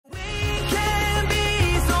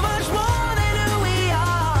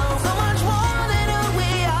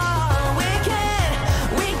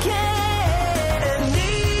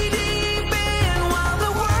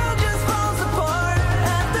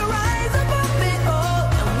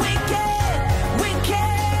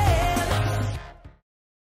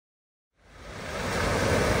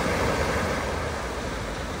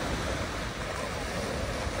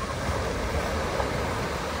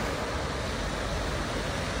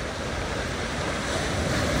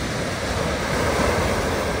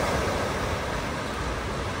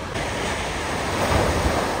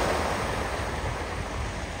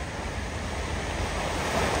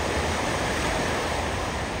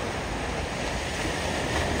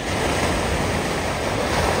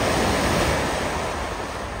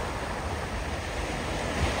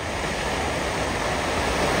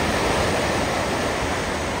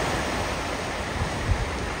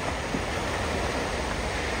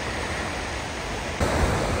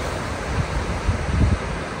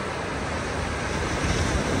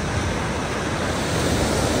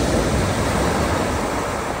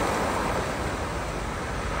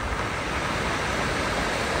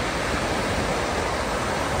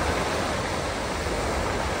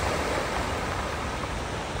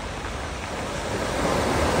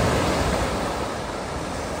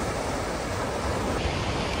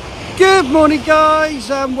morning guys,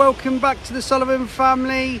 and welcome back to the Sullivan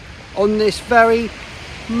family on this very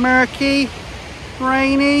murky,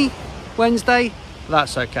 rainy Wednesday.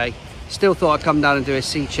 That's okay. Still thought I'd come down and do a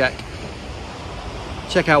sea check.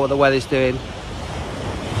 Check out what the weather's doing.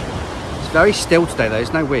 It's very still today though,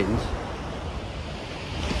 there's no wind.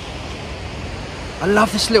 I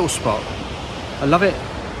love this little spot. I love it.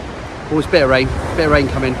 Always a bit of rain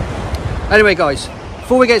coming. Anyway guys,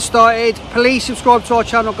 before we get started, please subscribe to our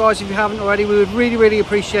channel guys if you haven't already. We would really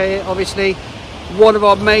appreciate it. Obviously one of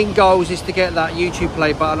our main goals is to get that YouTube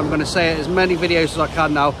play button. I'm going to say it as many videos as I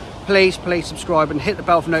can now. Please subscribe and hit the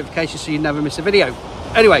bell for notifications so you never miss a video.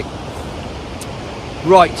 Anyway,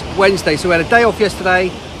 right, Wednesday, so we had a day off yesterday,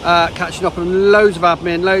 catching up on loads of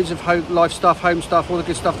admin, loads of life stuff, home stuff, all the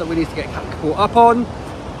good stuff that we need to get caught up on.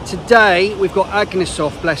 Today we've got Agnes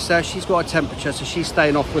off, bless her. She's got a temperature, so she's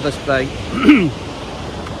staying off with us today.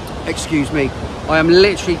 Excuse me. I am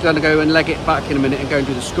literally going to go and leg it back in a minute and go and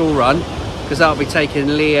do the school run, because that'll be taking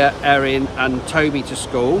Leah, Erin and Toby to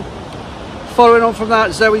school. Following on from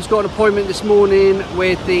that, Zoe's got an appointment this morning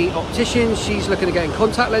with the optician. She's looking at getting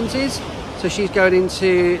contact lenses, so she's going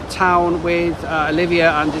into town with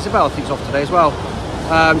Olivia and Isabel, I think, is off today as well.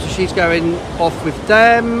 So she's going off with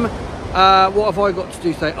them. What have I got to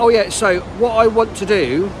do today? Oh yeah, so what I want to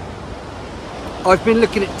do, I've been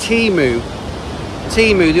looking at Temu,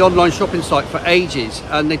 the online shopping site, for ages,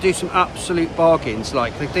 and they do some absolute bargains.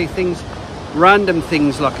 Like they do things, random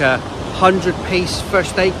things like a 100-piece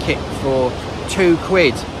first aid kit for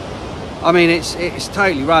 £2. I mean, it's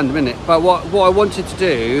totally random, isn't it? But what I wanted to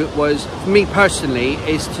do was, for me personally,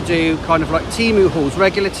 is to do kind of like Temu hauls,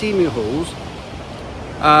 regular Temu hauls.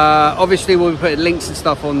 Obviously we'll be putting links and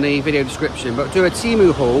stuff on the video description, but do a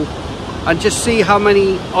Temu haul and just see how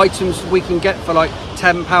many items we can get for like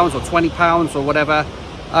 £10 or £20 or whatever.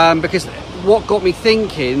 Because what got me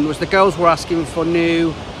thinking was the girls were asking for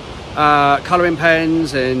new colouring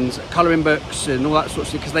pens and colouring books and all that sort of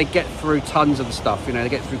stuff, because they get through tons of the stuff, you know, they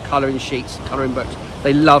get through colouring sheets, colouring books,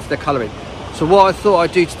 they love their colouring. So what I thought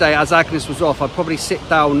I'd do today, as Agnes was off, I'd probably sit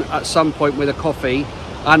down at some point with a coffee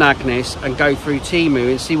and Agnes and go through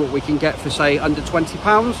Temu and see what we can get for, say, under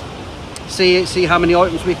 £20. See how many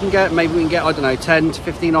items we can get. Maybe we can get, I don't know, 10 to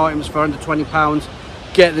 15 items for under £20,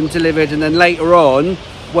 get them delivered, and then later on,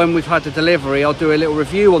 when we've had the delivery, I'll do a little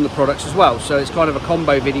review on the products as well. So it's kind of a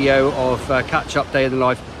combo video of catch-up day in the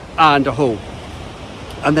life and a haul.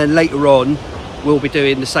 And then later on, we'll be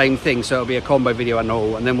doing the same thing. So it'll be a combo video and a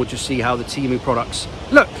haul, and then we'll just see how the Temu products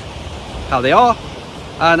look, how they are.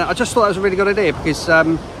 And I just thought that was a really good idea, because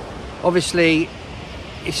obviously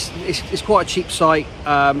it's quite a cheap site.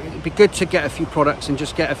 It'd be good to get a few products and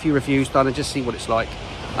just get a few reviews done and just see what it's like.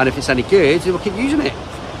 And if it's any good, we'll keep using it.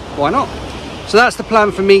 Why not? So that's the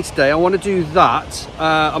plan for me today. I want to do that.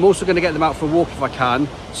 I'm also going to get them out for a walk if I can,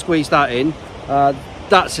 squeeze that in.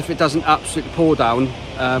 That's if it doesn't absolutely pour down,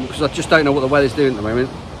 because I just don't know what the weather's doing at the moment.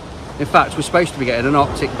 In fact, we're supposed to be getting an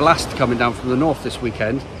Arctic blast coming down from the north this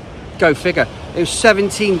weekend. Go figure. It was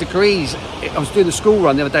 17 degrees. I was doing the school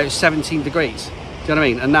run the other day, it was 17 degrees. Do you know what I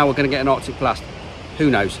mean? And now we're going to get an Arctic blast. Who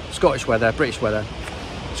knows? Scottish weather, British weather.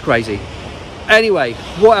 It's crazy. Anyway,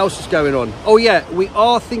 what else is going on? Oh yeah, we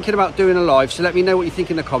are thinking about doing a live, so let me know what you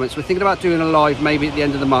think in the comments. We're thinking about doing a live maybe at the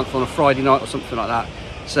end of the month on a Friday night or something like that.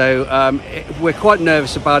 So we're quite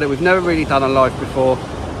nervous about it. We've never really done a live before,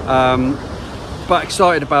 but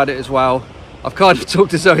excited about it as well. I've kind of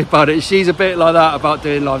talked to Zoe about it. She's a bit like that about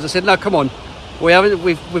doing lives. I said, no, come on.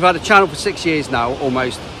 We've had a channel for 6 years now,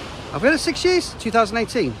 almost. Have we had it 6 years?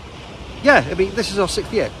 2018. Yeah, I mean, this is our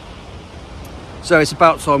 6th year. So it's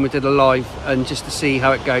about time we did a live, and just to see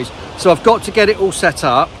how it goes. So I've got to get it all set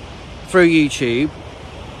up through YouTube.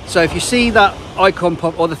 So if you see that icon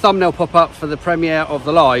pop, or the thumbnail pop up for the premiere of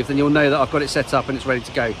the live, then you'll know that I've got it set up and it's ready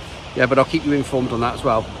to go. Yeah, but I'll keep you informed on that as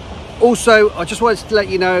well. Also, I just wanted to let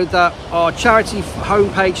you know that our charity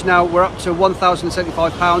homepage now, we're up to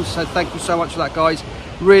 £1,075. So thank you so much for that, guys.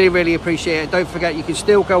 Really appreciate it. Don't forget, you can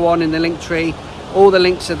still go on in the link tree. All the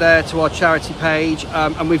links are there to our charity page.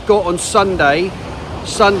 And we've got on Sunday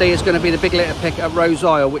is going to be the big litter pick at Rose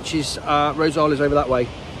Isle, which is Rose Isle is over that way.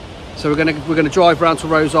 So we're going to drive around to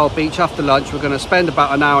Rose Isle Beach after lunch. We're going to spend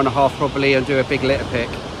about an hour and a half probably and do a big litter pick.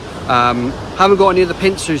 Haven't got any of the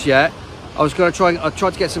pincers yet. I tried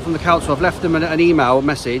to get some from the council. I've left them an email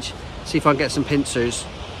message, see if I can get some pincers,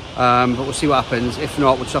 but we'll see what happens. If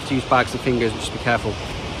not, we'll just have to use bags and fingers, just be careful.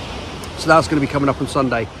 So that's going to be coming up on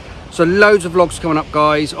Sunday. So loads of vlogs coming up,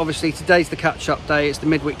 guys. Obviously today's the catch-up day, it's the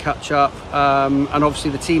midweek catch-up, and obviously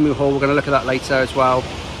the Temu haul, we're going to look at that later as well.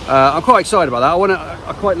 I'm quite excited about that.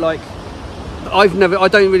 I quite like I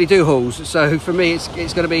don't really do hauls, so for me it's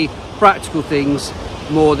going to be practical things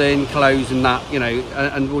more than clothes and that, you know,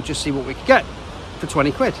 and we'll just see what we can get for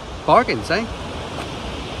 20 quid. Bargains, eh?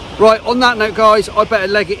 Right, on that note, guys, I better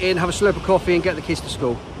leg it in, have a slurp of coffee and get the kids to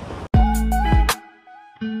school.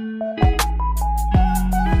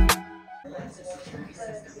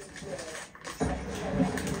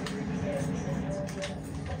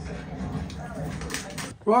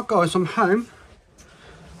 Right, guys, I'm home.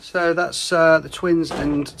 So that's the twins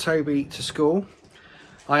and Toby to school.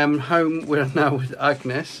 I am home now with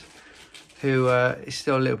Agnes, who is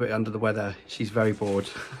still a little bit under the weather. She's very bored.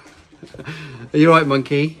 Are you all right,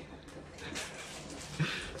 monkey?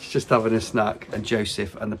 She's just having a snack, and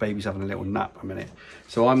Joseph and the baby's having a little nap a minute.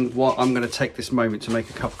 So I'm going to take this moment to make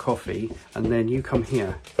a cup of coffee, and then you come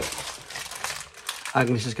here.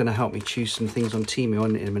 Agnes is going to help me choose some things on Temu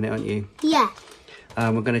in a minute, aren't you? Yeah.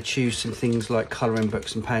 We're going to choose some things like colouring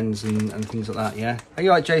books and pens and things like that, yeah? Are you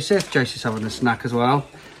all right, Joseph? Joseph's having a snack as well.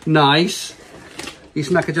 Nice. You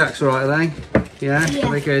snacker jacks all right, are they? Yeah?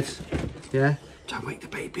 Very good. Yeah? Don't wake the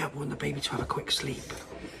baby up. I want the baby to have a quick sleep.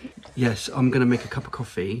 Yes, I'm going to make a cup of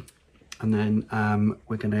coffee, and then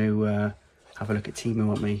we're going to have a look at Temu,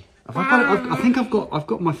 aren't we? I think I've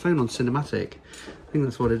got my phone on cinematic. I think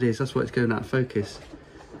that's what it is. That's why it's going out of focus.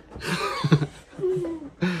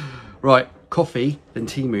 Right, coffee, then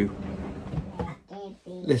Temu.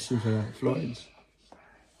 Listen to that, Florence.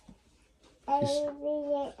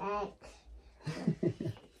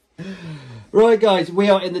 Right, guys, we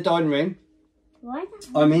are in the dining room.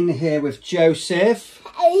 I'm in here with Joseph.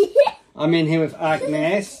 I'm in here with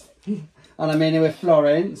Agnes. And I'm in here with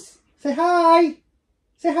Florence. Say hi.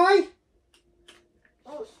 Say hi.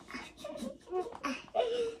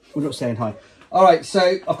 We're not saying hi. All right, so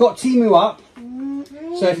I've got Temu up.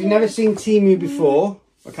 So if you've never seen Temu before,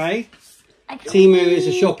 okay? Temu is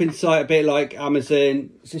a shopping site a bit like Amazon.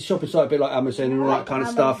 It's a shopping site a bit like Amazon and all that kind of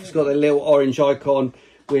stuff. It's got a little orange icon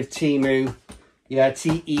with Temu. Yeah,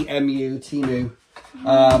 T-E-M-U, Temu.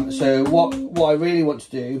 So what I really want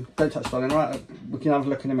to do, don't touch darling, right? We can have a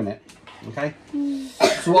look in a minute, okay?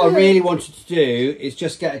 So what I really wanted to do is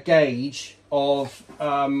just get a gauge of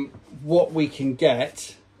what we can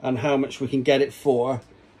get and how much we can get it for,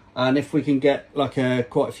 and if we can get like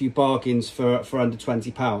quite a few bargains for under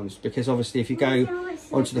 £20, because obviously if you go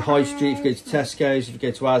onto the high street, if you go to Tesco's, if you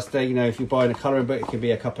go to 𝚲𝚃, you know, if you're buying a colouring book, it can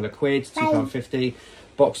be a couple of quid, £2.50.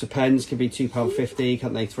 Box of pens can be £2.50,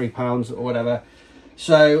 can't they, £3 or whatever.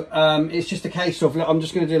 So it's just a case of, I'm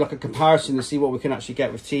just going to do like a comparison to see what we can actually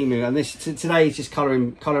get with Temu. And this today is just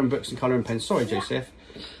colouring books and colouring pens. Sorry, Joseph,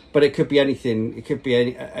 but it could be anything. It could be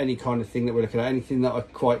any kind of thing that we're looking at. Anything that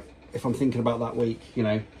if I'm thinking about that week, you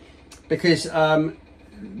know, because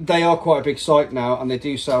they are quite a big site now and they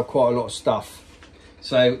do sell quite a lot of stuff.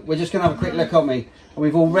 So we're just going to have a quick look, aren't we? And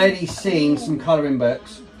we've already seen some colouring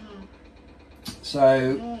books.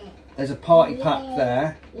 So there's a party pack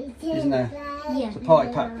there, isn't there? Yeah. There's a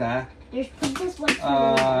party pack there. There's this one.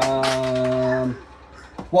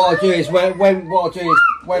 What I'll do is when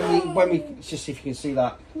we just see if you can see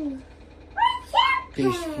that. Can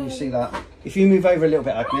you see that? If you move over a little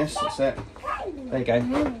bit, Agnes, that's it. There you go.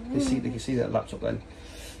 You can see that laptop then.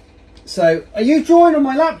 So, are you drawing on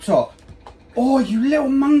my laptop? Oh, you little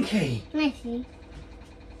monkey! Monkey.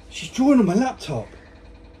 She's drawing on my laptop.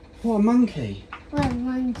 What a monkey! What a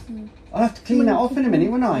monkey! I'll have to clean that off in a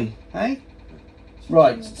minute, won't I? Hey.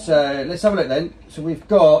 Right. So let's have a look then. So we've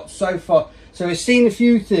got so far. So we've seen a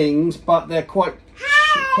few things, but they're quite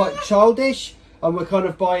childish. And we're kind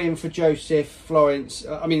of buying for Joseph, Florence.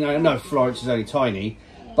 I mean, I know Florence is only tiny,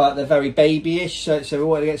 but they're very babyish. So we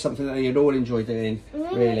want to get something that you'd all enjoy doing,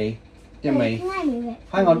 really, didn't we?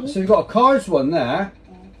 Hang on. So we've got a cars one there,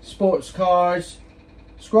 sports cars.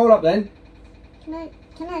 Scroll up then. Can I?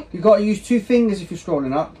 You've got to use 2 fingers if you're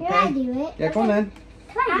scrolling up. Okay? Can I do it? Yeah, go on then.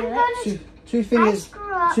 Can I do it? Two fingers.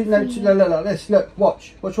 No, let's look.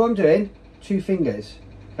 Watch what I'm doing. 2 fingers.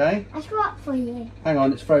 Okay. I screw up for you. Hang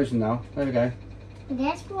on, it's frozen now. There we go.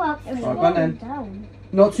 Let's go up. Right, go on then. Down.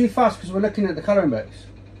 Not too fast because we're looking at the colouring books.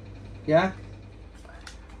 Yeah.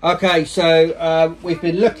 Okay, so we've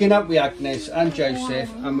been looking up with Agnes and Joseph,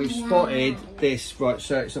 and we've spotted this. Right,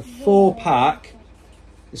 so it's a 4-pack.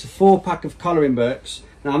 It's a 4-pack of colouring books.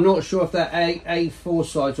 Now I'm not sure if they're A4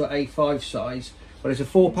 size or A5 size, but it's a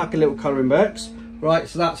 4-pack of little colouring books. Right,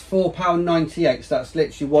 so that's £4.98. So that's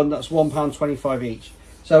literally that's £1.25 each.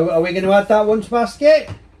 So are we going to add that one to basket?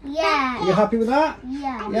 Yeah. Are you happy with that?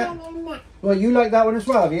 Yeah. Yeah. Well, you like that one as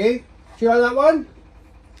well, have you? Do you like that one?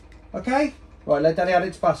 Okay. Right, let Daddy add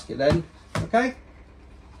it to basket then. Okay.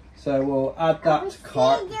 So we'll add that to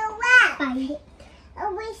cart.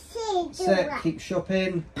 Sit, keep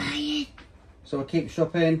shopping. So we'll keep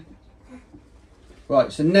shopping.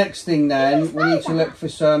 Right, so next thing then, we need to look for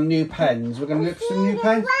some new pens. We're going to look for some new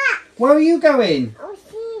pens. Where are you going?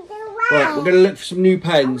 Right, we're going to look for some new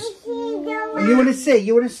pens. Oh, you want to see?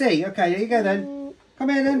 You want to see? Okay, here you go then. Come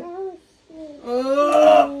here then.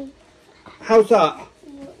 How's that?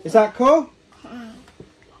 Is that cool?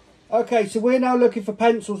 Okay, so we're now looking for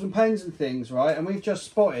pencils and pens and things, right? And we've just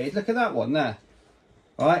spotted, look at that one there.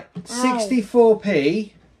 Right,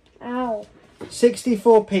 64p. Ow.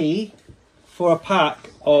 64p for a pack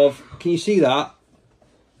of, can you see that?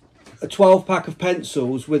 A 12 pack of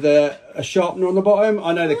pencils with a sharpener on the bottom.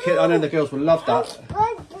 I know the girls will love that.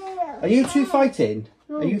 Are you two fighting?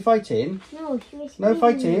 No. Are you fighting? No, no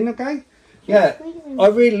fighting, okay. Yeah, I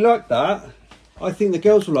really like that. I think the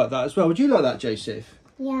girls will like that as well. Would you like that, Joseph?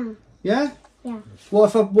 Yeah. Yeah? Yeah.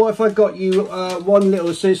 What if I got you one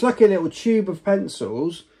little, so it's like a little tube of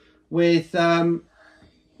pencils with a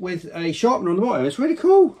sharpener on the bottom. It's really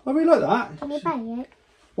cool. I really like that. Can you buy it?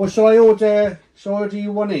 Well, shall I order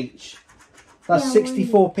you one each? That's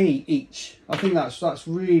 64p each. I think that's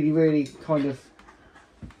really kind of,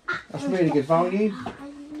 that's really good value.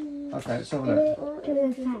 Okay, let's have a look.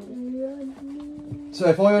 So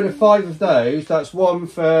if I order 5 of those, that's one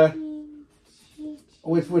for,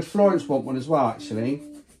 would Florence want one as well, actually?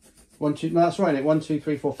 1, 2, no, that's right, isn't it? 1, 2,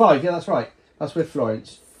 3, 4, 5. Yeah, that's right. That's with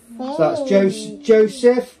Florence. So that's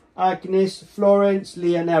Joseph, Agnes, Florence,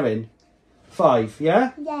 Leah and Erin. 5,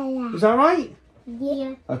 yeah? Yeah. Is that right?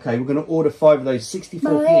 Yeah. Okay, we're going to order 5 of those. 64p each.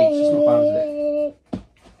 It's not bad, is it?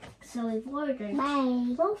 So we've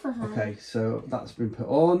ordered both of them. Okay, so that's been put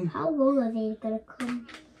on. How long are they going to come?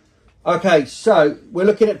 Okay, so we're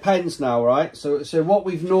looking at pens now, right? So what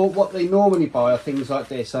they normally buy are things like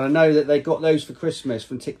this, and I know that they got those for Christmas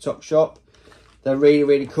from TikTok Shop. They're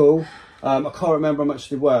really cool. I can't remember how much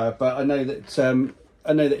they were, but I know that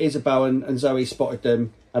𝚲𝚃𝙷 and Zoe spotted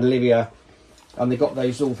them, and Olivia, and they got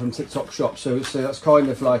those all from TikTok Shop. So that's kind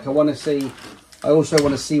of like, I also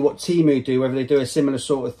want to see what Temu do, whether they do a similar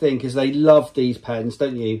sort of thing, because they love these pens,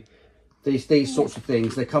 don't you? These sorts of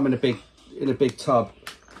things. They come in a big tub.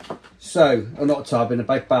 So, or not a tub, in a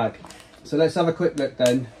big bag. So let's have a quick look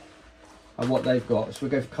then at what they've got. So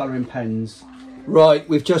we'll go for colouring pens. Right,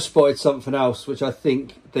 we've just spotted something else, which I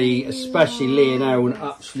think especially Lee and Aaron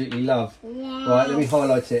absolutely love. Yes. Right, let me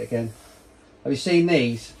highlight it again. Have you seen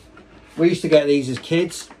these? We used to get these as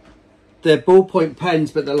kids. They're ballpoint pens,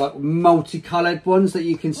 but they're like multicoloured ones that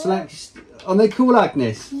you can select. Aren't they cool,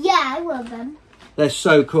 Agnes? Yeah, I love them. They're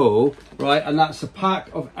so cool, right? And that's a pack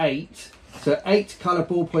of 8. So 8 colour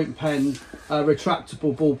ballpoint pen,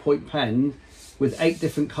 retractable ballpoint pen with 8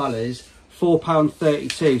 different colours,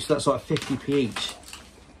 £4.32. So that's like 50p each.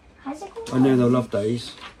 I know they'll love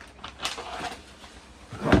those.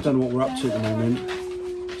 I don't know what we're up to at the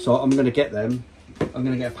moment, so I'm going to get them. I'm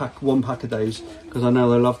going to get one pack of those because I know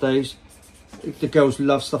they'll love those. The girls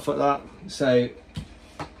love stuff like that. So,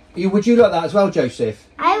 would you like that as well, Joseph?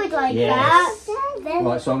 I would like that.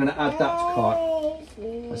 Right, so I'm going to add that to cart.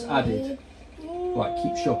 That's added. Right,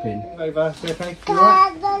 keep shopping. Over, is it okay?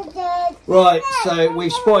 Right, so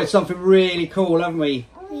we've spotted something really cool, haven't we,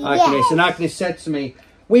 Agnes? And Agnes said to me,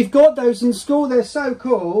 we've got those in school, they're so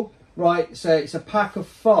cool. Right, so it's a pack of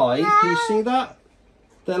 5. Can you see that?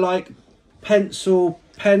 They're like pen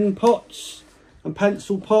pots and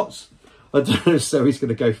pencil pots. I don't know if Zoe's going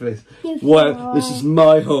to go for this. Well, this is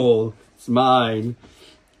my haul. It's mine.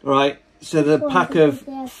 Right, so the pack of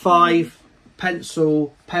 5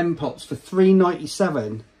 pencil pen pots for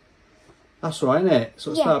 £3.97. That's right, isn't it?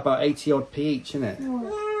 So it's about 80 odd p each, isn't it?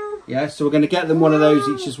 Yeah, so we're going to get them one of those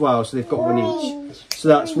each as well, so they've got one each. So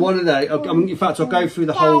that's one of those. In fact, I'll go through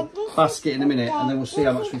the whole basket in a minute and then we'll see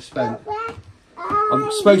how much we've spent.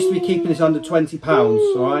 I'm supposed to be keeping this under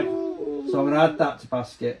 £20, all right? So I'm going to add that to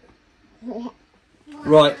basket.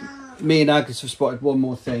 Right, me and Agnes have spotted one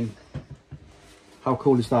more thing. How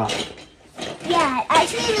cool is that? Yeah, it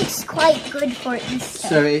actually looks quite good for Easter.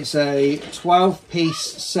 So it's a 12-piece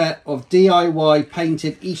set of DIY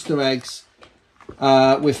painted Easter eggs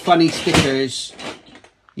with funny stickers.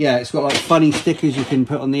 Yeah, it's got like funny stickers you can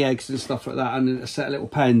put on the eggs and stuff like that, and a set of little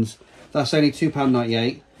pens. That's only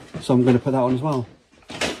 £2.98, so I'm going to put that on as well.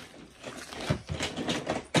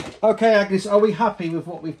 Okay, Agnes, are we happy with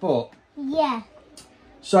what we've bought? Yeah.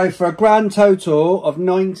 So for a grand total of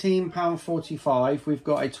 £19.45, we've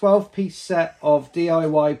got a 12-piece set of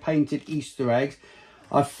DIY painted Easter eggs,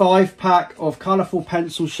 a 5-pack of colourful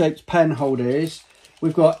pencil-shaped pen holders.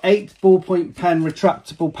 We've got 8 ballpoint pen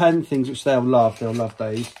retractable pen things, which they'll love. They'll love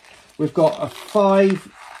those. We've got a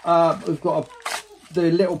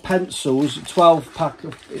the little pencils, 12 pack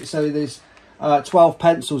of, so there's 12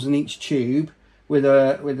 pencils in each tube with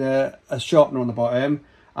a sharpener on the bottom,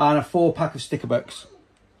 and a 4-pack of sticker books.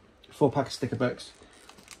 4-pack of sticker books.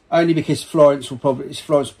 Only because Florence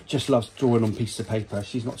just loves drawing on pieces of paper.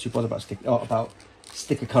 She's not too bothered about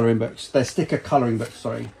sticker colouring books. They're sticker colouring books,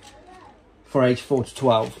 sorry, for age 4 to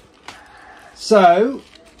 12. So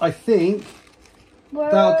I think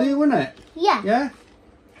that'll do, won't it? Yeah. Yeah.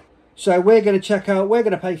 So we're going to check out. We're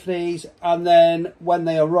going to pay for these, and then when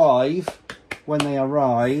they arrive,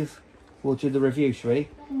 we'll do the review, shall we?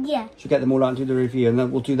 Yeah. Should get them all out and do the review, and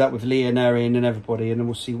then we'll do that with Leah and Erin and everybody, and then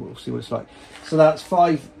we'll see what it's like. So that's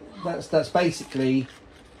 5. That's basically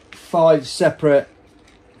 5 separate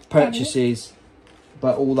purchases,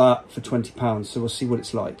 but all that for £20. So we'll see what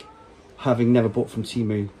it's like, having never bought from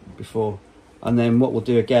Temu before. And then what we'll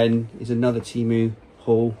do again is another Temu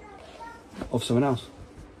haul of someone else.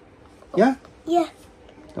 Yeah? Yeah.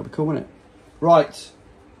 That'd be cool, wouldn't it? Right.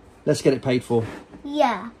 Let's get it paid for.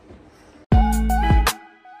 Yeah.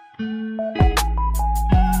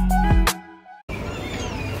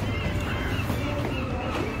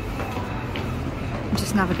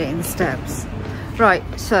 Just navigating the steps. Right,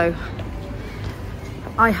 so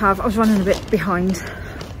I was running a bit behind.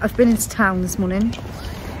 I've been into town this morning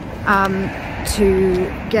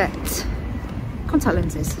to get contact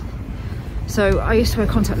lenses. So I used to wear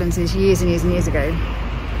contact lenses years and years and years ago,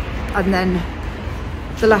 and then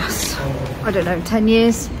the last, I don't know, 10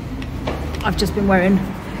 years I've just been wearing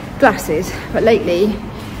glasses. But lately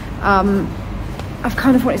I've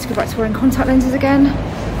kind of wanted to go back to wearing contact lenses again.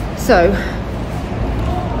 So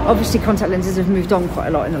obviously contact lenses have moved on quite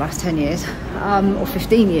a lot in the last 10 years, or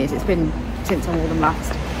 15 years it's been since I wore them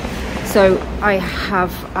last. So I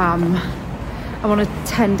have, I'm on a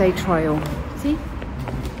 10-day trial. See?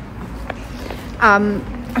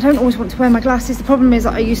 I don't always want to wear my glasses. The problem is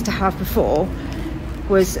that I used to have before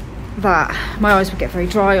was that my eyes would get very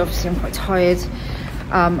dry. Obviously I'm quite tired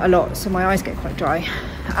a lot, so my eyes get quite dry.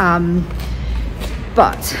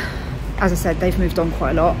 But as I said, they've moved on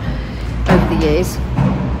quite a lot over the years.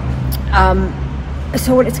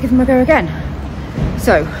 So I wanted to give them a go again.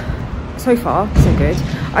 So far so good.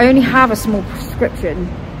 I only have a small prescription,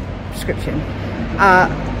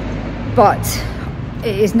 but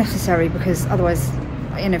it is necessary because otherwise,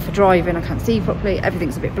 you know, for driving I can't see properly,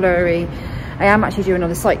 everything's a bit blurry. I am actually doing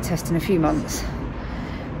another sight test in a few months,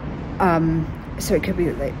 so it could be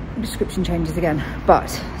that the prescription changes again, but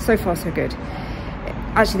so far so good.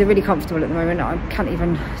 Actually, they're really comfortable at the moment. I can't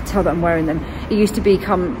even tell that I'm wearing them. It used to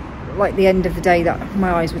become like the end of the day that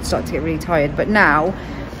my eyes would start to get really tired, but now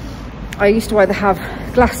I used to either have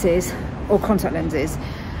glasses or contact lenses,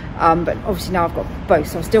 but obviously now I've got both.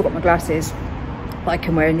 So I've still got my glasses that I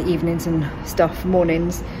can wear in the evenings and stuff,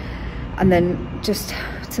 mornings, and then just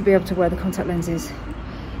to be able to wear the contact lenses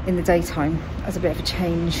in the daytime as a bit of a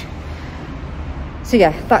change. So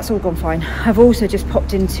yeah, that's all gone fine. I've also just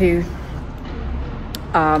popped into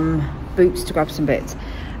Boots to grab some bits,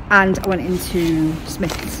 and I went into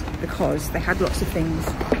Smith's because they had lots of things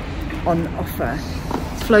on offer.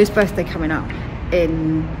 It's Flo's birthday coming up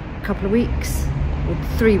in a couple of weeks, or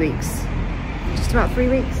 3 weeks, just about 3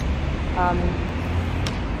 weeks.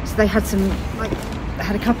 So they had some, like, they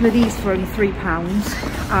had a couple of these for only £3.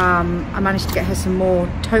 I managed to get her some more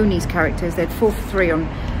Tony's characters. They had 4 for 3 on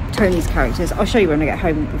Tony's characters. I'll show you when I get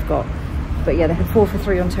home what we've got. But yeah, they had 4 for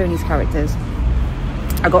 3 on Tony's characters.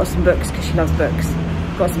 I got some books because she loves books.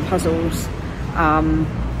 Got some puzzles.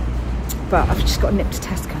 But I've just got to nip to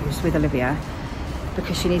Tesco's with Olivia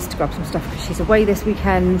because she needs to grab some stuff because she's away this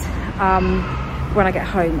weekend. When I get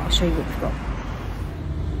home, I'll show you what we've got.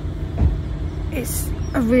 It's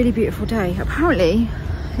a really beautiful day. Apparently,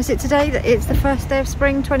 is it today that it's the first day of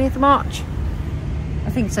spring, 20th of March? I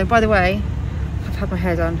think so. By the way, I've had my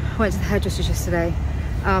hair done. I went to the hairdressers yesterday.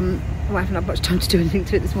 Well, I haven't had much time to do anything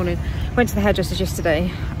to it this morning. Went to the hairdressers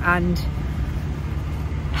yesterday and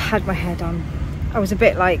had my hair done. I was a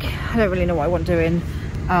bit like, I don't really know what I want doing.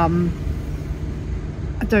 I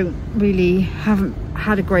haven't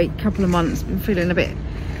had a great couple of months, been feeling a bit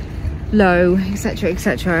low, etc,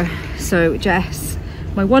 etc. So Jess,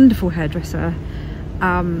 my wonderful hairdresser,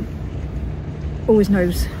 always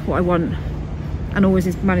knows what I want and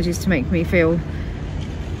always manages to make me feel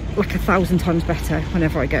like 1,000 times better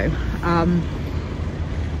whenever I go.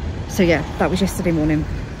 So yeah, that was yesterday morning.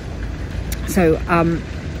 So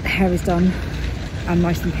the hair is done and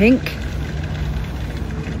nice and pink.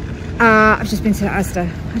 I've just been to Asda.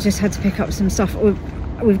 I just had to pick up some stuff.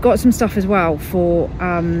 We've got some stuff as well for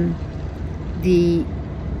the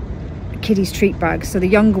kiddies treat bags. So the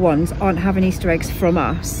younger ones aren't having Easter eggs from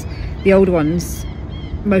us. The older ones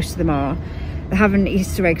most of them are. They're having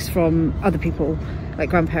Easter eggs from other people, like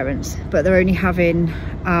grandparents, but they're only having,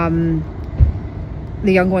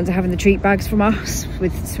 the younger ones are having the treat bags from us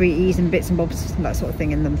with sweeties and bits and bobs and that sort of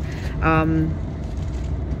thing in them.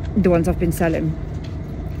 The ones I've been selling,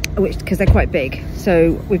 which, because they're quite big,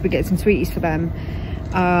 so we've been getting some sweeties for them.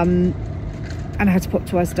 And I had to pop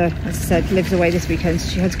to Asda, as I said, lives away this weekend, so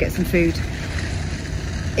she had to get some food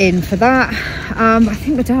in for that. I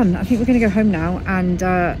think we're done. I think we're going to go home now and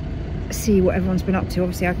see what everyone's been up to.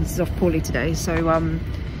 Obviously Agnes is off poorly today, so yeah, I'm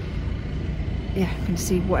going to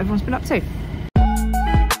see what everyone's been up to.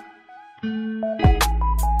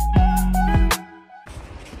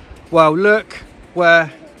 Well, look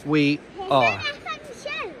where we are. I found the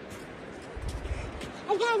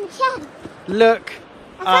shell. Look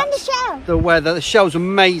I found at the shell. the weather. The shell's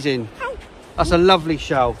amazing. That's a lovely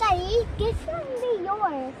shell. Daddy, this one will be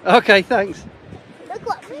yours. Okay, thanks. Look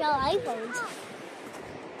what shell I found.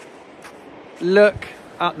 Look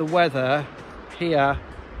at the weather here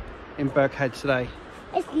in 𝚵𝚃𝙺 today.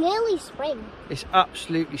 It's nearly spring. It's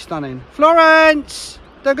absolutely stunning. Florence,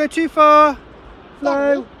 don't go too far.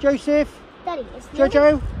 Hello, Joseph. Daddy, it's nearly...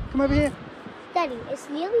 Jojo, come over here. Daddy, it's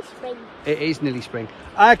nearly spring. It is nearly spring.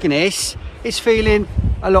 Agnes is feeling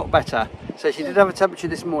a lot better. So she did have a temperature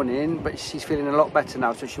this morning, but she's feeling a lot better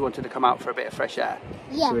now, so she wanted to come out for a bit of fresh air.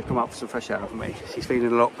 Yeah. So we've come out for some fresh air, haven't we? She's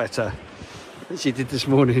feeling a lot better than she did this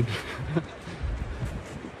morning.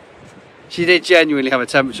 She did genuinely have a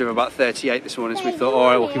temperature of about 38 this morning, so we thought, all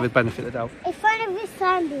right, we'll give her the benefit of the doubt. In front of this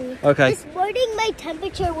sandy. Okay. This morning my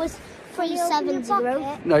temperature was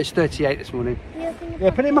 370. No, it's 38 this morning. Yeah,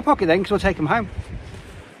 put it in my pocket then, because we'll take them home.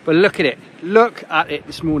 But look at it. Look at it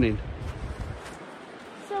this morning.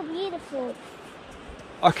 So beautiful.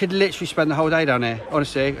 I could literally spend the whole day down here.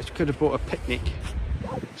 Honestly, I could have bought a picnic.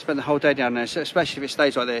 Spend the whole day down there, so especially if it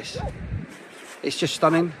stays like this. It's just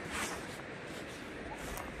stunning.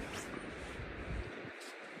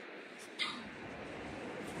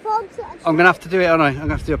 I'm going to have to do it, aren't I? I'm going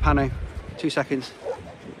to have to do a pano. 2 seconds.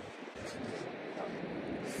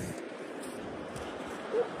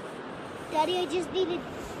 Daddy, I just needed...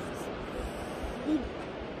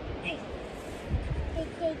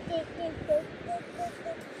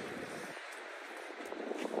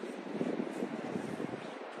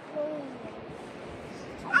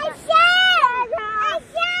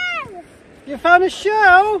 You found a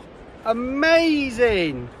shell?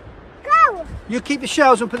 Amazing! Go! You keep the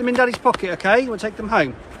shells and put them in Daddy's pocket, okay? We'll take them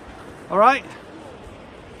home. All right?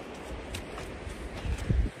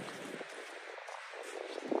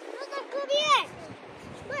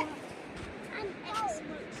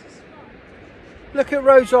 Look at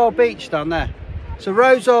𝚳𝚃𝙼𝚃𝙷 down there. So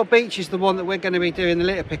𝚳𝚃𝙼𝙃 is the one that we're going to be doing the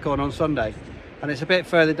litter pick on Sunday. And it's a bit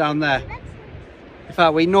further down there. In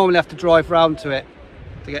fact, we normally have to drive round to it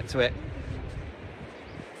to get to it.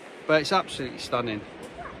 But it's absolutely stunning.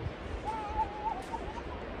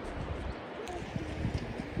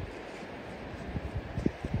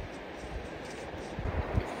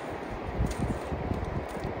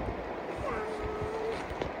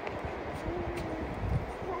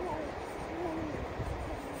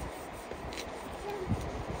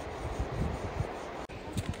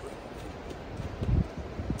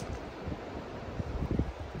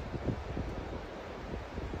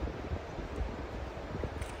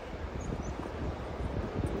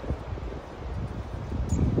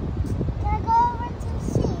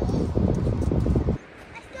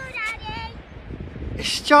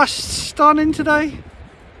 It's just stunning today.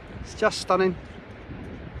 It's just stunning.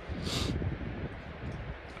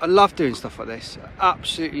 I love doing stuff like this. I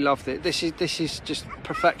absolutely loved it. This is just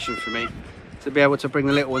perfection for me, to be able to bring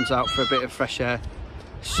the little ones out for a bit of fresh air.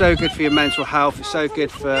 So good for your mental health. It's so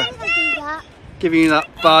good for giving you that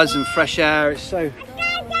buzz and fresh air. It's so...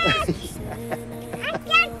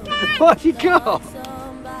 What have you got?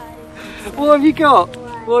 What have you got?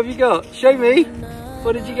 What have you got? Show me.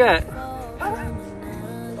 What did you get?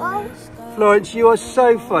 Florence, you are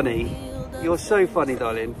so funny. You're so funny,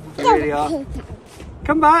 darling. You really are.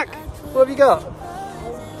 Come back. What have you got?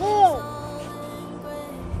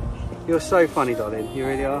 You're so funny, darling. You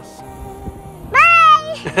really are.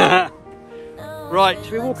 Bye! Right,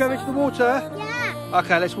 should we walk over to the water? Yeah.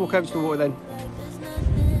 Okay, let's walk over to the water then.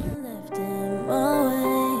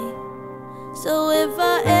 So if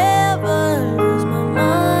I ever lose my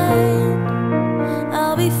mind,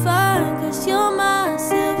 I'll be fine, 'cause you're my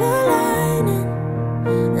silver lining.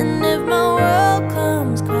 And if my world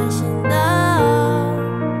comes crashing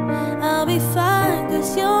down, I'll be fine,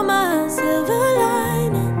 'cause you're my silver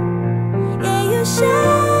lining. Yeah, you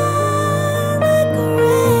shine like a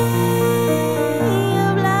ray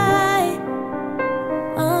of light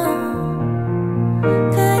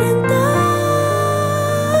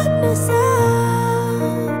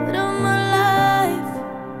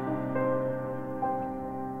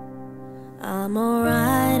I'm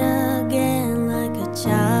alright again, like a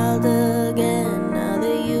child again. Now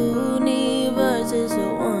the universe is a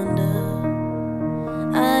wonder.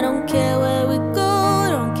 I don't care where we go,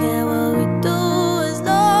 don't care what we do, as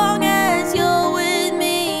long as you're with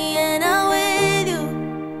me and I'm with you.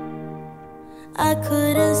 I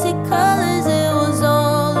couldn't see colors, it was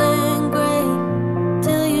all in gray,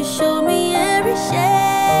 till you showed me every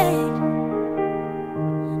shade.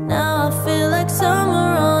 Now I feel like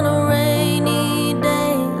summer on a rainy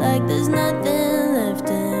day, like there's nothing left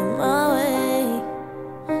in my way.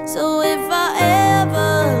 So if I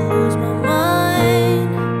ever lose my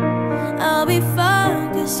mind, I'll be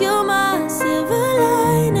fine, 'cause you're my silver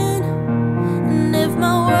lining. And if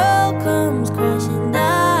my world comes crashing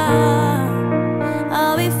down,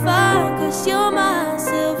 I'll be fine, 'cause you're my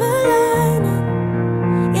silver lining.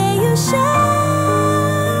 Yeah, you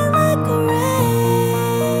shine like a ray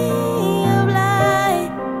of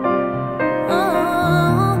light,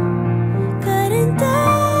 oh, cutting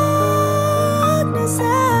darkness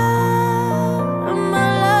out of my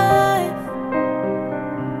life.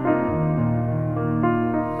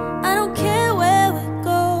 I don't care where we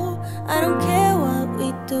go, I don't care what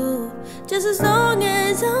we do, just as long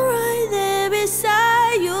as I'm right there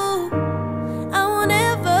beside you. I won't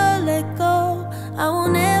ever let go, I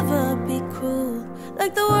won't ever be cruel,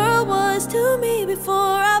 like the world was to me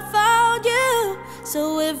before I found you.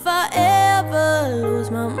 So if I ever lose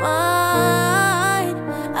my mind,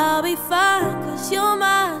 I'll be fine, 'cause you're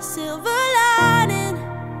my silver lining.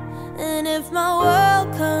 And if my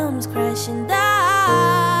world comes crashing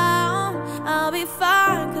down, I'll be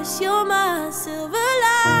fine, 'cause you're my silver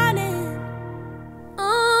lining.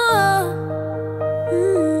 Oh,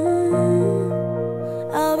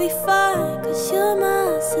 I'll be fine, 'cause you're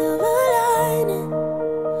my silver lining.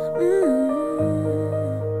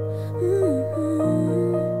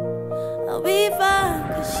 I'll be fine,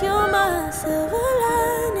 'cause you're my silver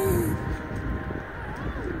lining.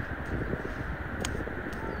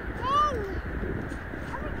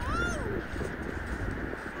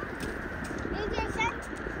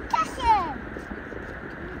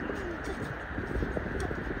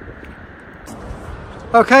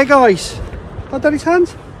 Okay guys, got Daddy's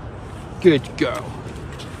hand? Good girl.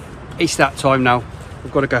 It's that time now.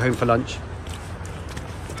 We've got to go home for lunch.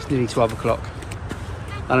 It's nearly 12 o'clock.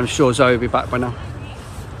 And I'm sure Zoe will be back by now.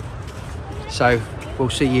 So we'll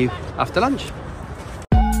see you after lunch.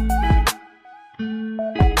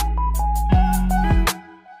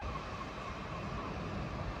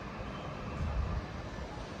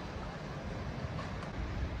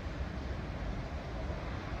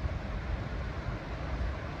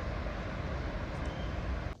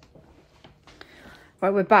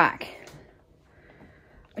 Right, we're back.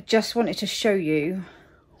 I just wanted to show you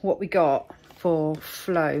what we got for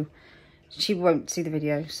Flo. She won't see the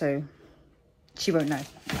video, so she won't know.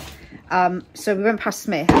 So we went past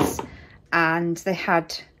Smith's and they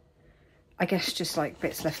had, I guess, just like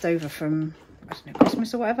bits left over from, I don't know,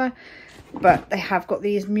 Christmas or whatever. But they have got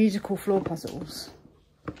these musical floor puzzles.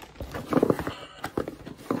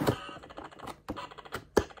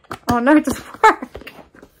 Oh no, it doesn't work.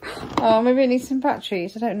 Oh, maybe it needs some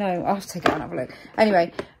batteries. I don't know. I'll have to take it out and have a look.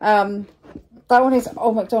 Anyway, that one is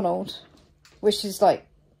𝚘𝚃, which is like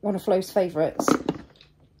one of Flo's favourites.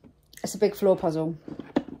 It's a big floor puzzle.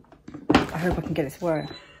 I hope I can get it to work.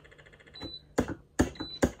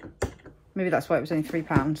 Maybe that's why it was only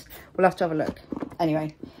 £3. We'll have to have a look.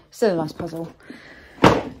 Anyway, still a nice puzzle.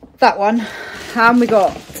 That one. And we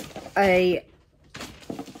got a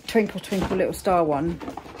Twinkle Twinkle Little Star one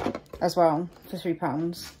as well for £3.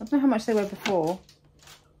 I don't know how much they were before.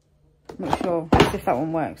 I'm not sure if that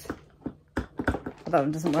one works. But that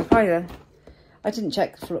one doesn't work either. I didn't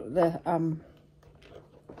check the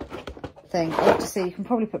thing. I'll have to see. You can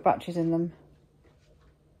probably put batteries in them.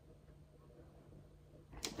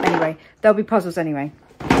 Anyway, there'll be puzzles anyway.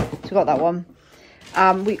 So we got that one.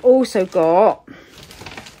 We also got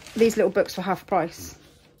these little books for half price.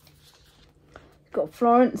 Got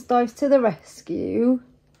Florence Dives to the Rescue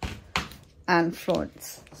and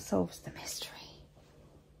Florence Solves the Mystery.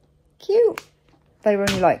 Cute. They were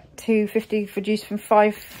only like £2.50 reduced from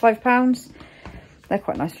 £5. They're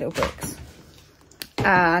quite nice little books.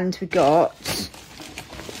 And we got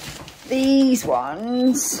these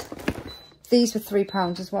ones. These were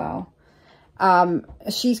 £3 as well.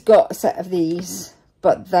 She's got a set of these,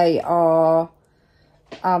 but they are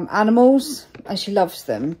animals and she loves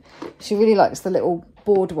them. She really likes the little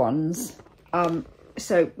board ones.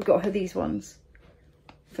 So we got her these ones.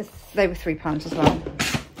 They were £3 as well.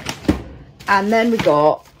 And then we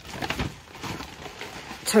got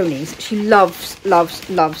Tony's. She loves her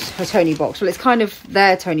𝚘𝚘 box. Well, it's kind of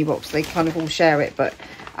their 𝚘𝚘 box. They kind of all share it, but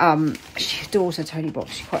she adores her 𝚘𝚘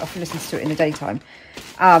box. She quite often listens to it in the daytime.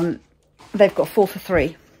 They've got 4 for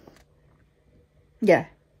 3. Yeah,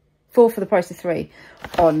 4 for the price of 3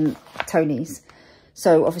 on Tony's.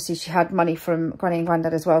 So obviously she had money from Granny and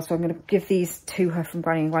Grandad as well. So I'm going to give these to her from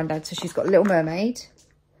Granny and Grandad. So she's got Little Mermaid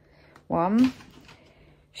 1.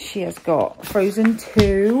 She has got Frozen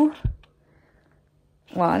 2.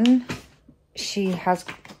 1. She has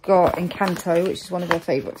got Encanto, which is one of her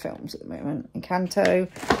favourite films at the moment. Encanto.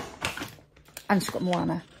 And she's got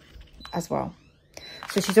Moana as well.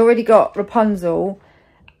 So she's already got Rapunzel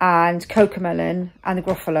and Cocomelon and the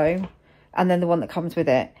Gruffalo, and then the one that comes with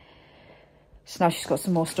it. So now she's got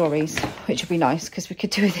some more stories, which would be nice because we could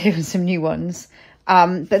do with even some new ones.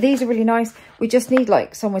 But these are really nice. We just need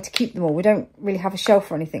like somewhere to keep them all. We don't really have a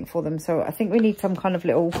shelf or anything for them. So I think we need some kind of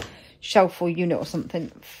little shelf or unit or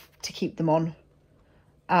something to keep them on.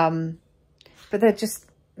 But they're just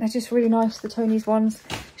really nice, the Tony's ones.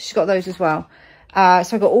 She's got those as well. So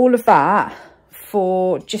I got all of that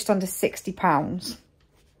for just under £60.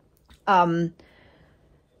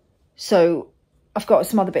 So I've got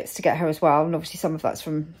some other bits to get her as well, and obviously some of that's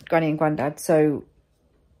from Granny and Grandad. So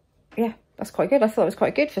yeah, that's quite good. I thought it was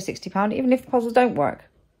quite good for £60, even if the puzzles don't work.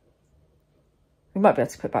 We might be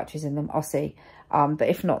able to put batteries in them, I'll see. But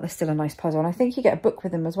if not, they're still a nice puzzle. And I think you get a book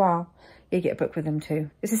with them as well. You get a book with them too.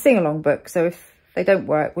 It's a sing-along book, so if they don't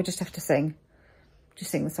work, we'll just have to sing.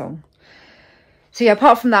 Just sing the song. So yeah,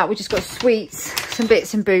 apart from that, we just got sweets, some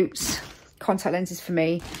bits and boots, contact lenses for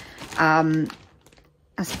me, and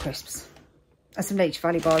some crisps. And some Nature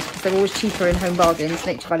Valley bars, because they're always cheaper in Home Bargains.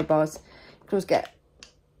 Nature Valley bars, you can always get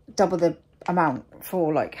double the amount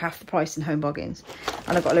for like half the price in Home Bargains.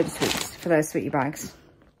 And I've got a load of sweets for those sweetie bags.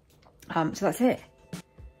 So that's it.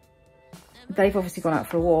 They've obviously gone out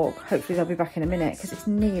for a walk. Hopefully they'll be back in a minute because it's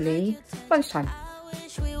nearly lunchtime.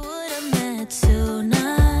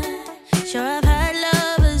 Sure, I've had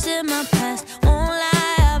lovers in my past, won't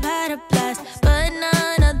lie, I've had a blast, but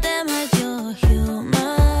none of them had your humor.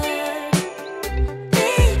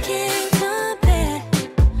 They can't compare,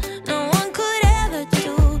 no one could ever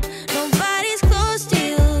do, nobody's close to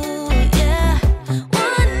you, yeah.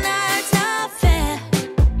 One night's not fair,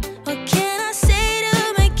 what can I say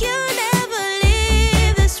to make you never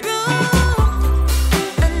leave this room?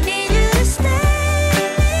 I need you to stay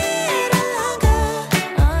a little longer.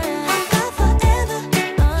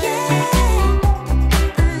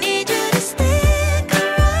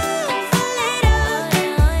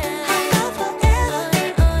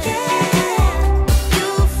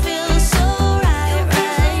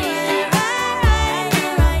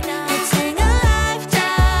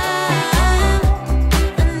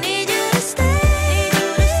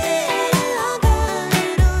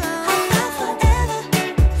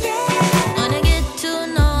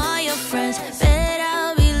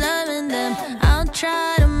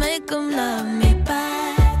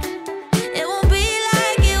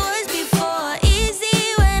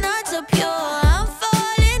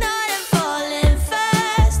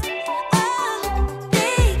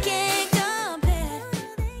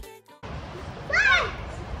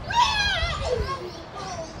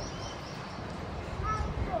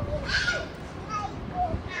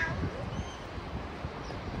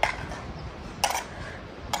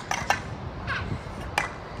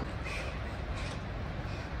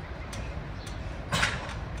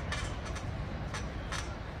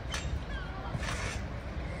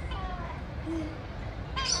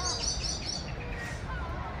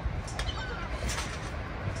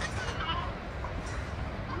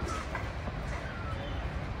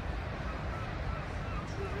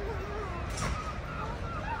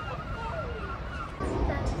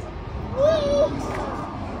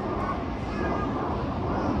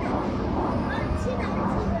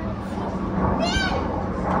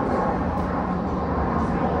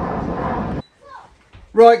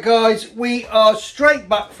 Right guys, we are straight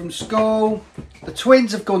back from school. The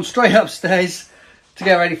twins have gone straight upstairs to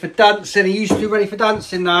get ready for dancing. Are you two ready for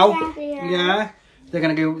dancing now? Yeah. They're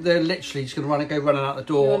gonna go. They're literally just gonna go running out the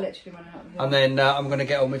door. Literally running out the door. And then I'm gonna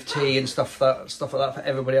get on with tea and stuff like that for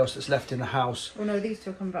everybody else that's left in the house. Oh no, these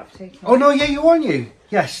two are coming back for tea tonight. Oh no, yeah, you aren't you?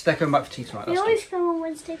 Yes, they're coming back for tea tonight. They always come on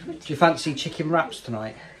Wednesday for tea. Do you fancy chicken wraps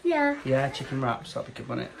tonight? Yeah. Yeah, chicken wraps. That'd be good,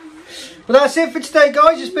 wouldn't it? But that's it for today,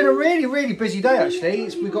 guys. It's been a really busy day actually.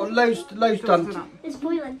 We've got loads done. It's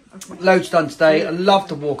boiling. Loads done today. I love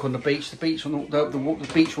the walk on the beach. The beach walk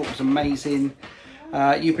was amazing.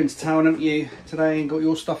 You've been to town, haven't you, today, and got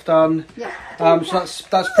your stuff done? Yeah. So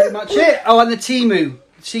that's pretty much it. Oh, and the Temu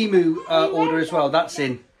order as well. That's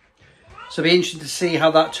in. So it'll be interesting to see how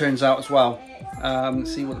that turns out as well.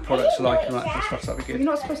 See what the products are like and all that kind of stuff. That'll be good. You're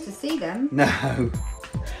not supposed to see them. No.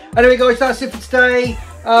 Anyway guys, that's it for today.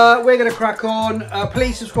 We're going to crack on.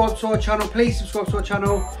 Please subscribe to our channel. Please subscribe to our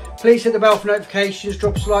channel. Please hit the bell for notifications.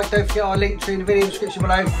 Drop us a like. Don't forget our link tree in the video description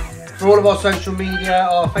below for all of our social media,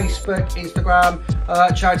 our Facebook, Instagram,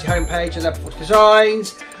 charity homepage and 𝚘𝚘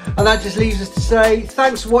Designs. And that just leaves us to say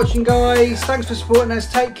thanks for watching guys. Thanks for supporting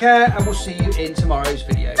us. Take care and we'll see you in tomorrow's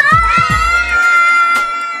video.